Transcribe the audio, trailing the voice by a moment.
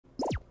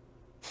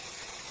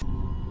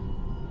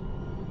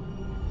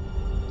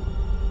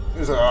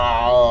It's like,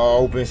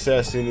 oh, open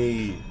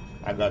sesame.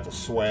 I got the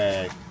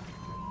swag.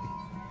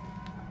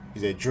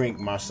 He said, drink,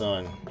 my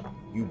son.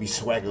 You be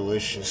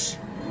swagalicious.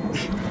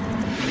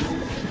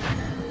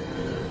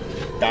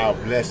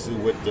 God bless you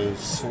with the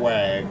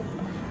swag.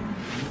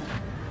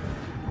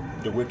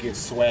 The wicked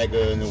swagger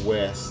in the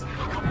West.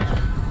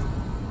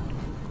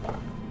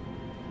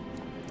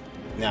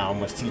 Now I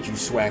must teach you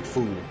swag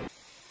food.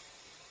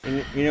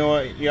 And you know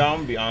what? Yeah, I'm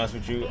gonna be honest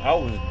with you. I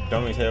was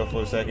dumb as hell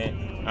for a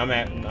second. I'm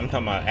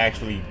talking about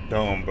actually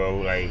dumb, bro.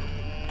 Like,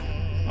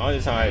 only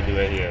time I had to do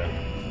it here.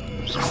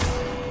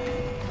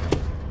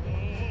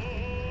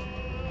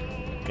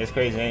 It's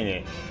crazy, ain't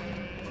it?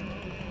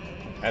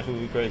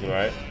 Absolutely crazy,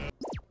 right?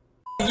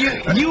 You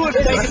have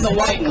taken the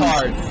white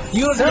card.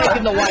 You have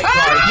taken the white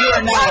card. You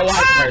are now a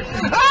white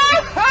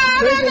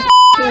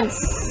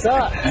person.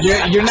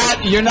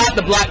 You're not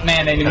the black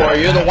man anymore.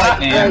 You're the white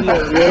man.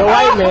 You're the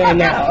white man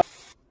now.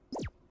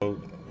 Oh,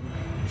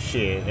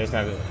 shit, that's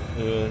not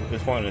good.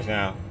 It's pointless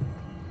now.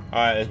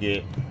 Alright, let's get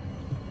it.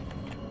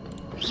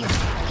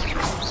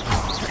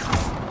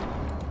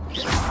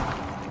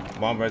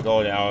 Bomb break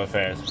all the hour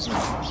fast. I'm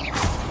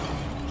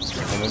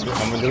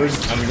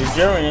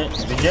degearing it.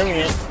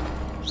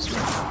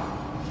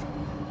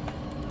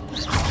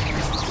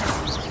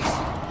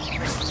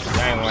 I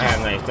ain't gonna have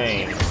nice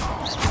things.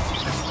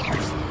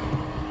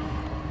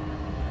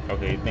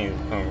 Okay, things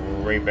come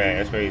right back.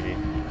 That's crazy.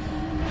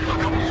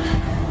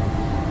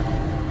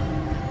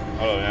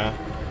 Hold on now.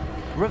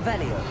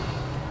 Revelio.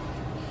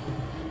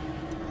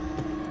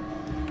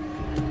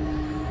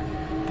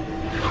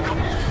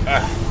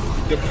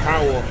 The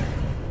power.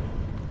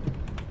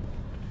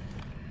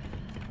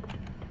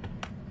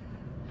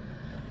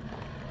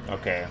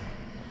 Okay.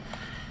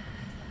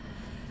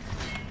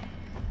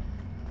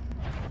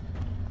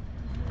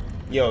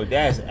 Yo,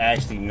 that's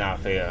actually not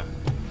fair.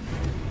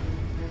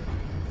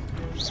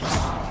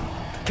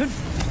 Good. There's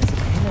a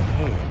pillar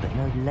here, but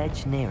no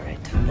ledge near it.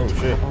 Oh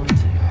shit.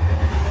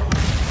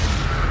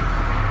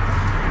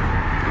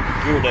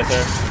 You with that,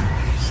 sir?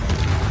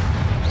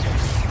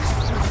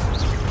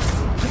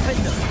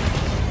 Defender.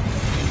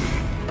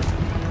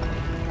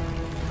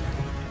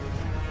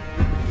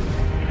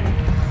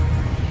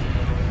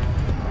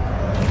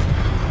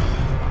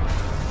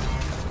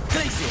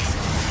 Places.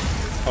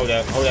 Hold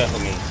that for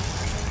me.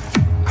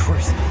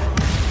 Cruising.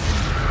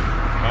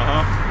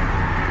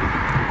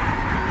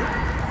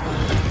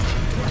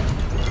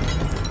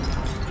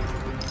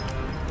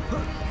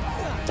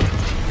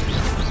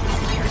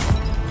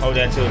 Hold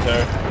that too,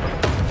 sir.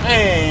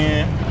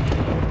 And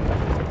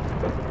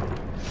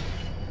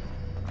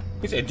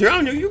he said,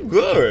 Jaromna, you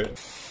good.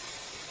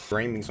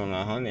 Rayming's on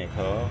 100,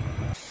 huh?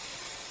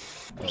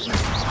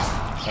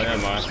 Oh,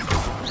 never mind.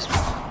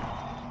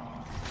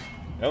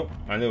 Nope,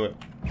 I knew it.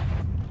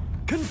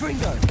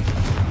 Confringo.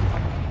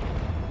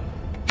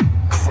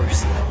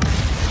 Crucial.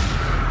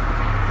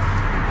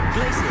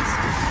 Places.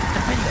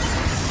 Defender.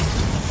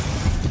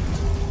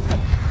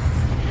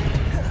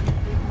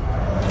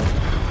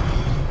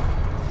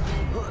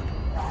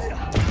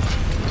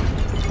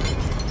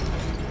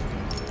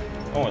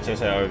 I want to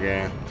test that out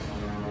again.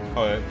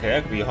 Oh, okay,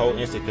 that could be a whole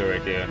insta-kill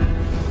right there.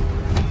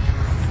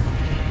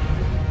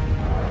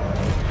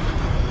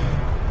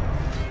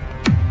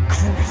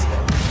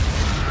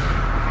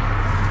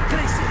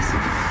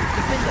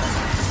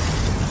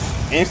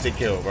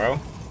 Insta-kill, bro.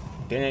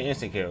 Didn't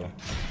insta-kill.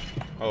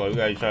 Oh, we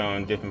gotta try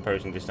on a different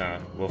person this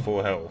time with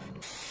full health.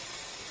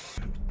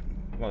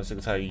 I'm about to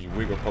tell you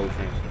wiggle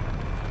potions.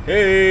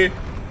 Hey!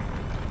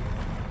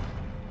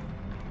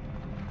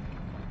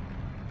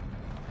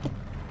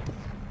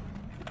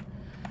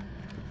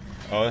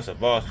 Oh, it's a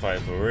boss fight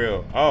for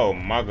real. Oh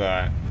my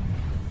god.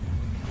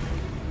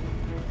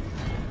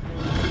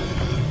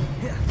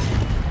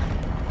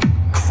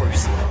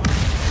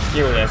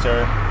 Get with that,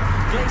 sir.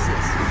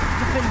 Places.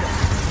 Defender.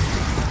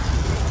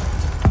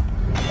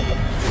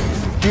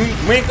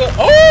 Minka.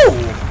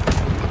 Oh!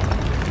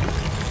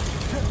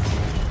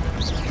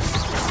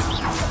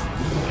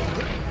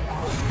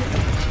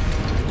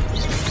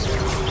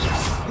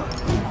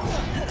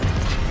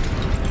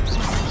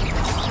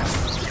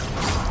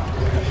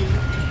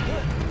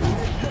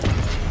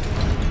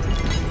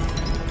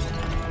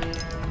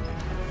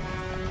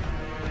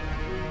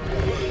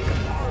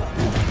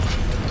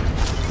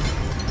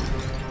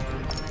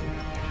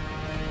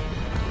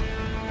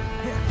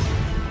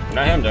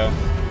 Not him though.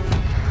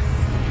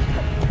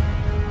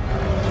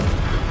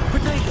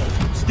 Potato.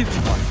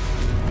 Stupid one.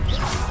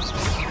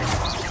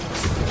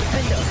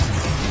 Defender.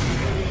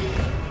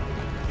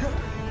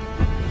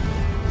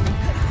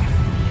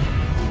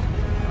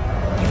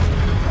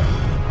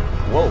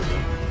 Whoa.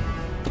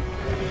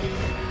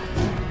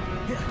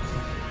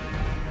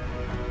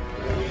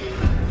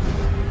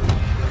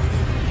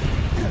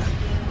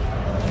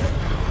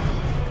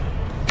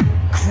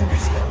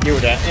 Give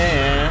her that.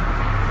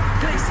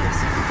 Places.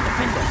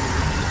 Defender.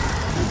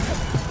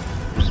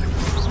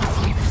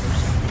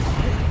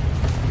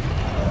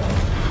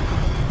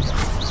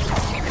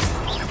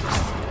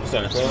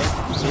 Starting to feel it.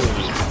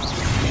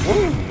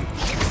 Woo.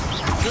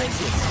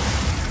 Places.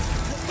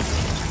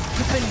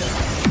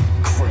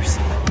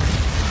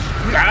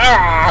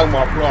 Ah,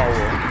 my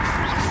flower.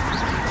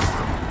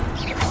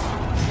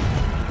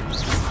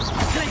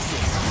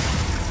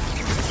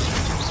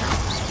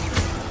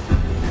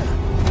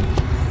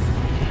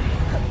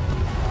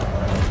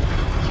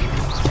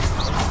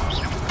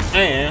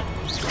 And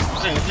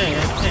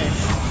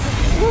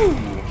woo.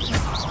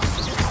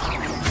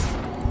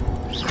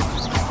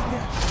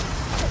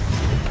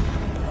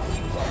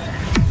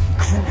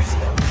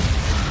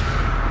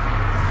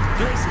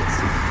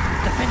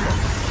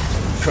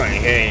 Trying to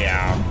hear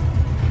y'all.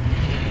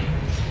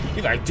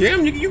 He's like, damn,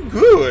 nigga, you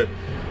good.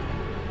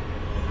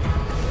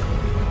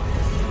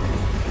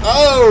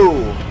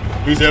 Oh!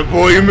 He said,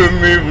 boy, you remember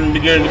me from the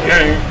beginning of the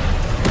game.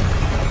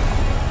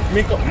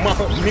 Miko.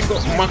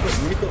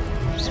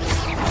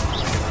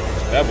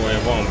 That boy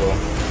ain't vulnerable.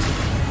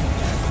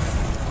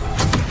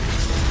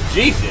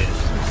 Jesus.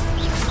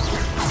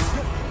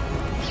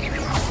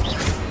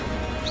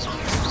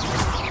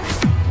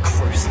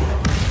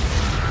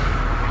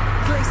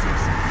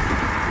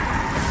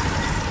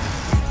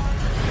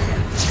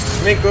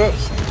 Miko.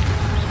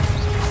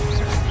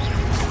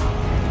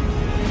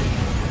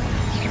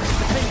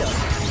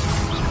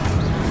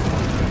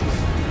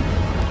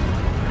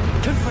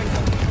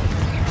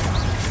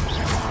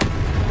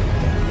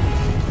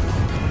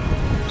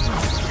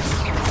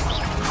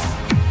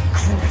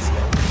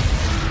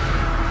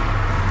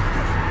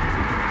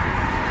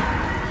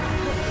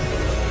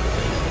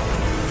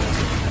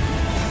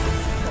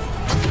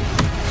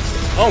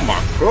 Oh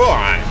my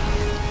god!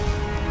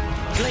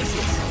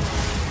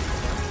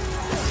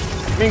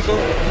 Minko.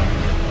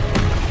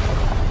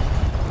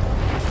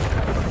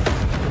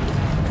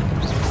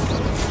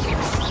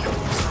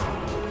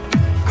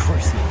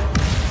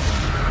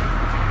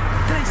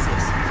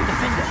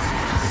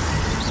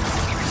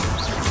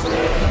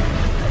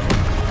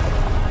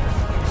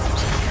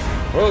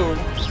 Whoa.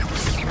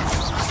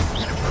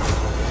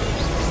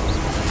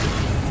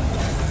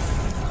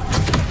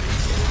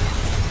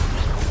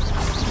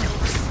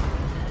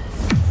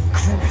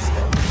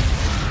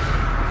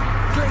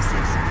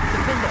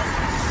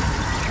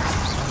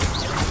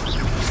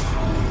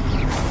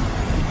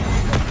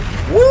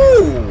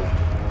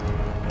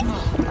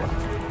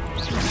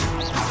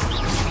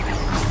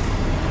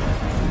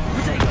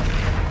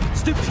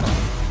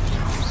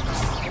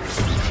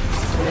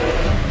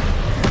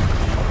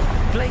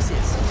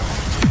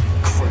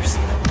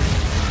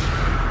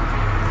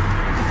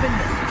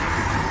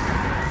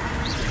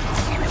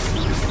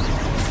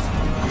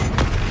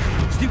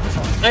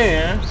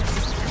 And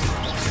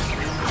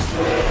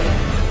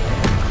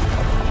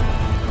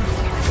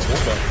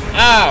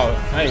ow!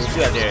 I didn't even see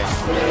that there.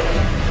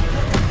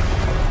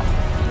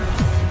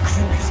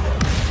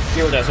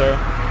 Deal with that, sir.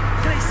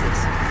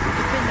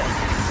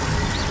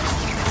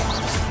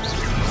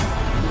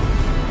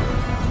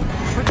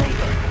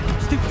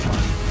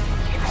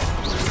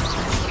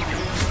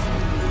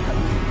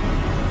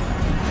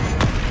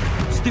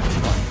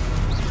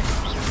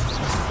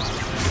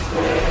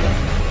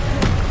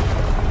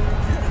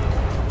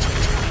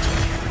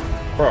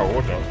 Bro,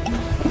 what the?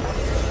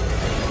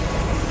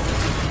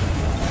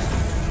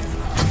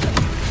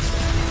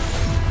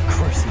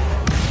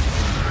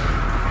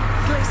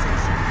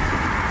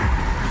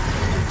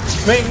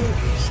 Bing.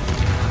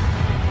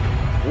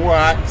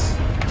 What?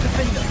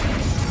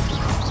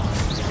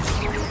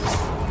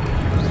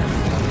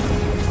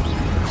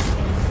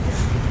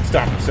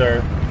 Stop,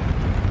 sir.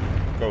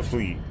 Go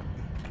sleep.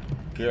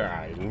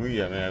 God,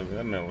 man,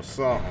 that man was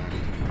something.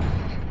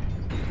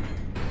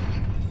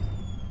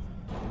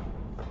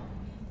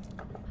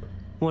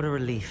 What a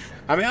relief.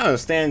 I mean, I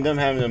understand them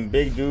having them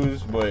big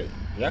dudes, but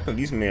y'all could at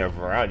least make a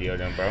variety of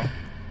them, bro.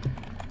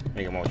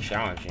 Make it more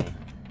challenging.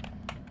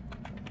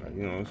 Like,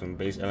 you know, some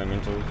base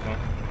elementals or something.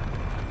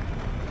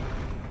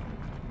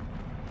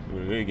 It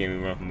would really gave me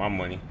run for my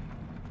money.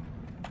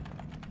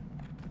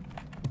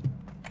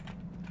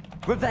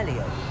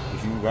 Revelio.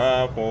 What you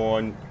got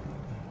for?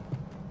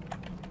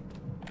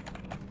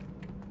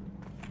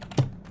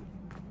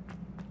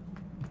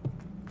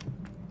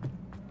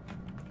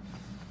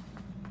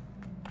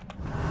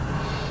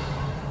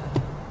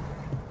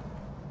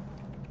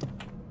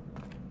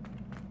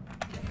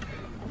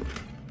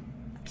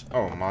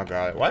 Oh my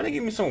god, why they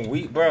give me some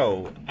wheat,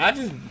 bro? I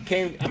just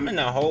came, I'm in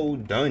that whole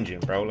dungeon,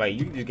 bro. Like,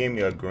 you just gave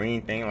me a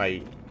green thing,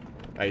 like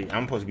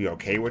I'm supposed to be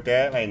okay with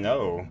that? Like,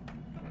 no.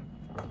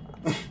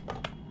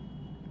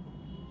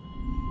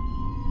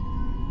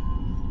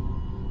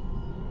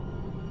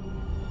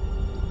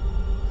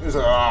 It's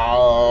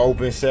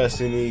open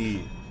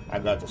sesame. I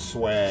got the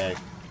swag.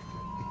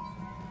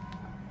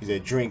 He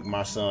said, drink,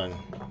 my son.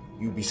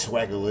 You be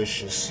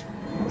swagalicious.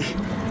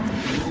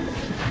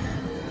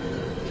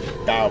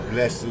 God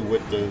bless you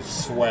with the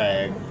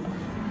swag.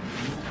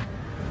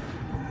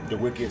 The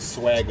wicked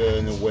swagger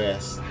in the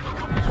West.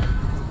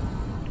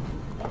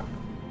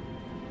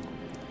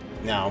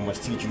 Now I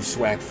must teach you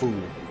swag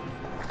food.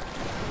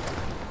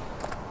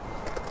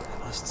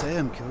 I must say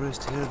I'm curious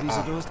to hear of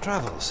Isadore's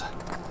travels.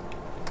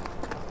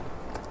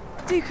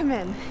 Do come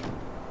in.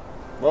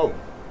 Whoa.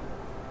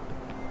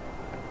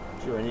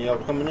 Sure, any y'all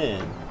coming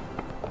in?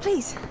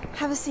 Please,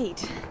 have a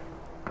seat.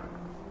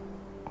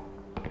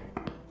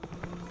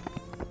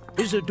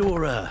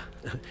 Isadora,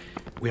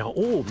 we are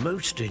all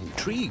most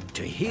intrigued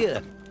to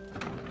hear.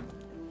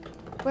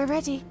 We're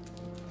ready.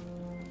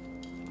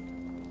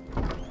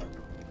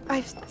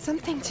 I've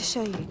something to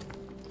show you.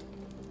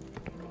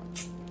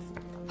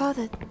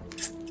 Father,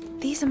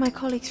 these are my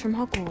colleagues from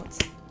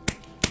Hogwarts.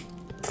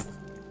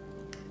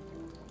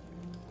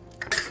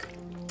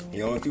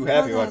 You don't too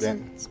happy about that.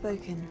 Hasn't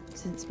spoken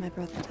since my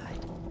brother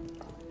died.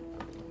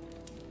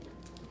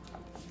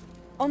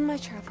 On my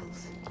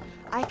travels,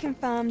 I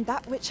confirmed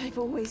that which I've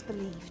always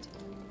believed.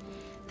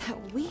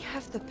 That we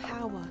have the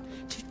power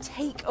to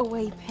take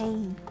away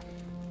pain.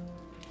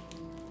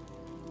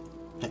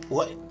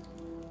 What?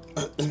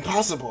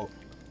 Impossible.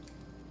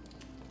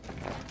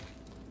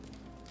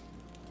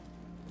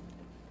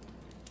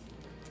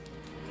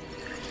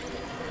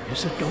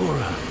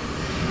 Isadora.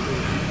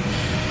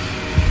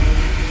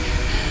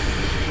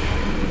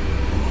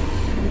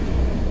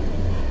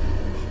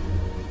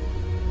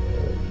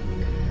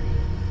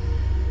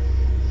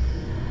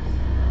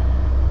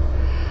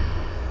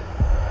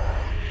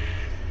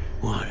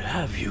 What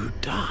have you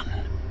done?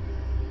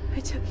 I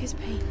took his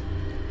pain.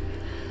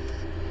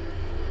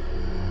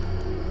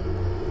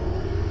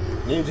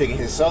 You're taking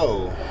his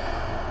soul.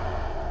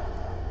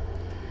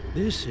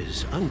 This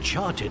is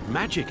uncharted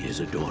magic,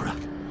 Isadora.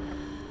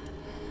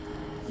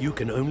 You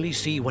can only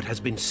see what has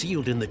been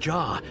sealed in the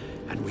jar,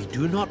 and we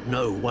do not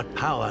know what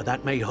power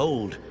that may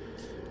hold.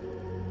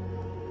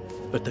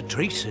 But the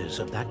traces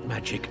of that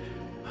magic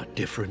are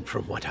different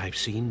from what I've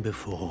seen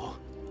before.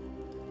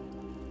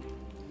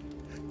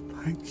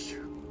 Thank you.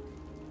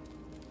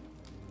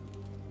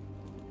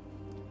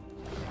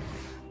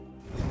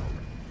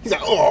 He's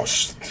like, oh,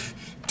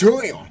 damn.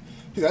 He's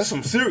like, that's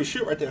some serious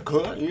shit right there,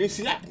 cuz. You didn't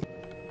see that?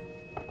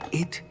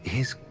 It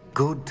is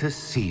good to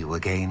see you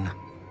again.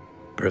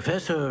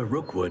 Professor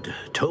Rookwood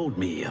told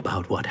me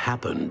about what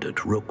happened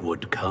at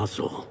Rookwood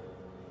Castle.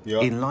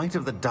 Yep. In light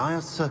of the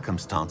dire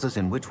circumstances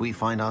in which we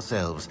find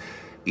ourselves,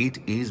 it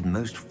is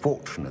most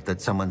fortunate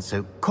that someone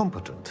so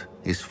competent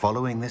is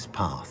following this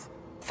path.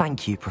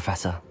 Thank you,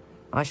 Professor.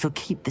 I shall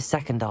keep the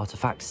second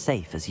artifact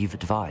safe as you've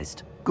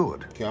advised.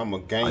 Good. Okay, I'm a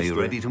gangster. Are you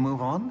ready to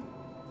move on?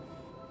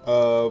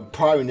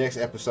 Probably next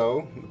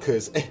episode,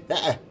 because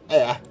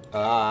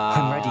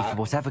I'm ready for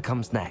whatever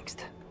comes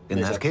next. In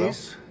Next that episode.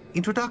 case,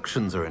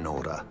 introductions are in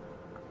order.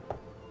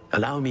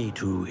 Allow me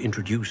to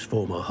introduce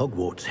former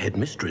Hogwarts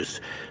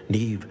headmistress,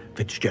 Neve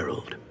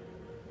Fitzgerald.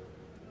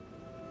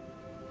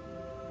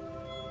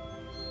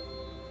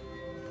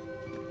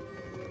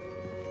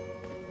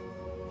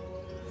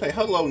 Hey,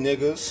 hello,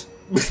 niggas.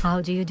 How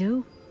do you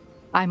do?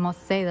 I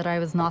must say that I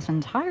was not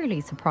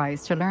entirely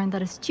surprised to learn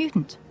that a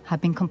student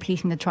had been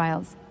completing the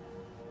trials.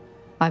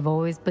 I've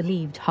always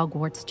believed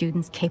Hogwarts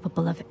students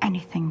capable of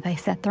anything they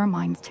set their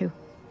minds to.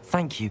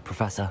 Thank you,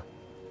 Professor.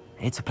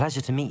 It's a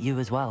pleasure to meet you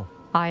as well.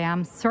 I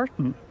am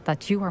certain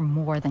that you are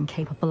more than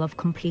capable of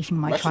completing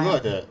my Actually, trial.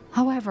 like that.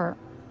 However,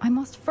 I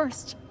must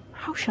first,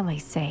 how shall I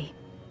say,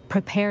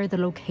 prepare the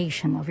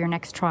location of your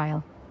next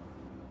trial.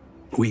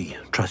 We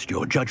trust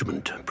your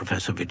judgment,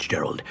 Professor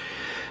Fitzgerald.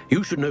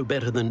 You should know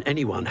better than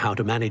anyone how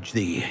to manage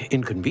the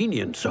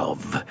inconvenience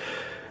of,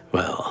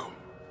 well...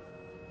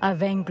 A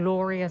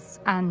vainglorious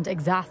and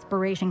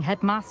exasperating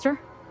headmaster?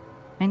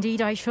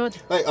 Indeed, I should.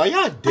 Like, are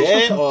y'all I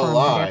dead shall or confirm that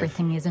alive?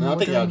 everything is in No, I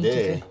order think y'all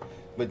immediately. dead.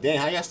 But then,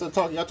 how y'all still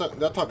talk? Y'all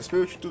talking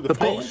spiritual through the Of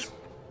course. fans?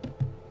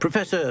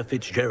 Professor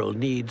Fitzgerald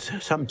needs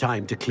some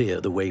time to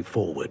clear the way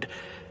forward.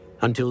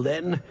 Until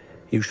then,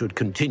 you should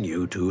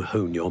continue to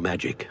hone your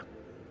magic.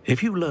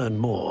 If you learn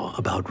more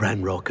about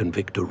Ranrock and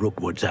Victor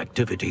Rookwood's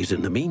activities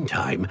in the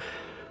meantime,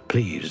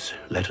 please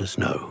let us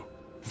know.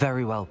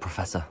 Very well,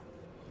 Professor.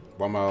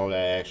 Boy, my old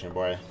action,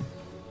 boy.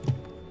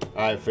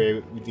 Alright,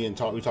 Fred, we didn't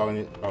talk. We talking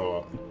it.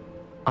 Oh,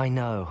 I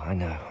know.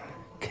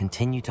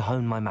 Continue to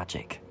hone my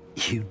magic.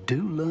 You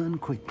do learn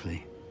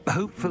quickly.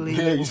 Hopefully,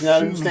 Yeah, we you will see how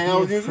soon you stand out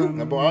hear with you? from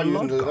That boy, I was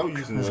Lodgok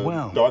using as the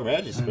well. dark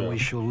magic And spell. we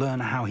shall learn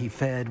how he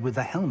fared with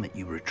the helmet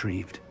you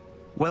retrieved.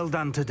 Well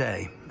done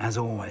today, as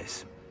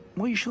always.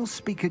 We shall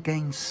speak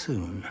again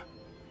soon.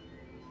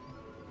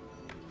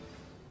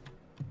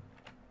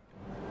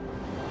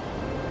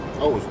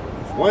 Oh,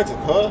 it's winter,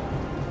 huh?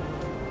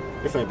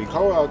 It finna be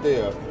cold out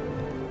there.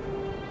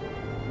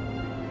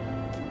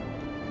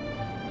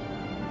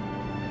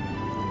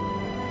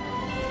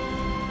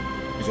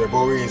 He said,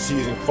 boy, we in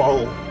season 4.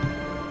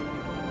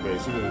 Okay,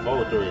 season 4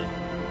 or 3.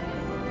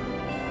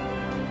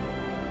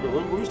 Wait,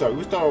 when we start?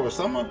 We start over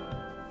summer?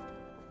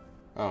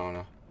 I don't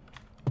know.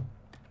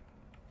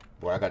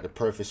 Boy, I got the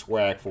perfect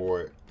swag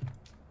for it.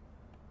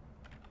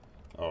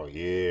 Oh,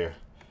 yeah.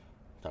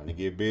 Time to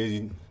get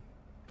busy.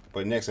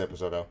 But next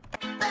episode, though.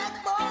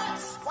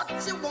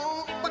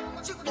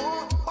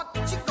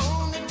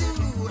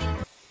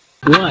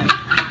 What?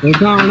 What's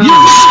going on?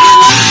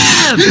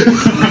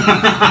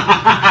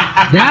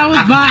 That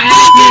was my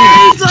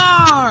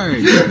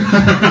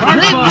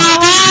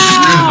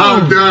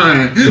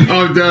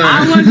I'm done.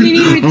 I wasn't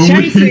even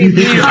chasing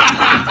him.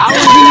 I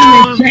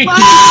wasn't even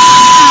chasing.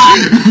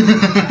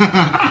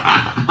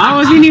 I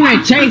wasn't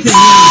even chasing him.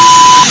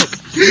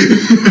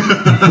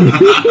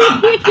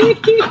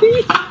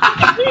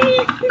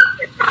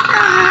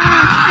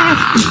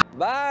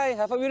 Bye,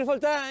 have a beautiful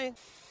time.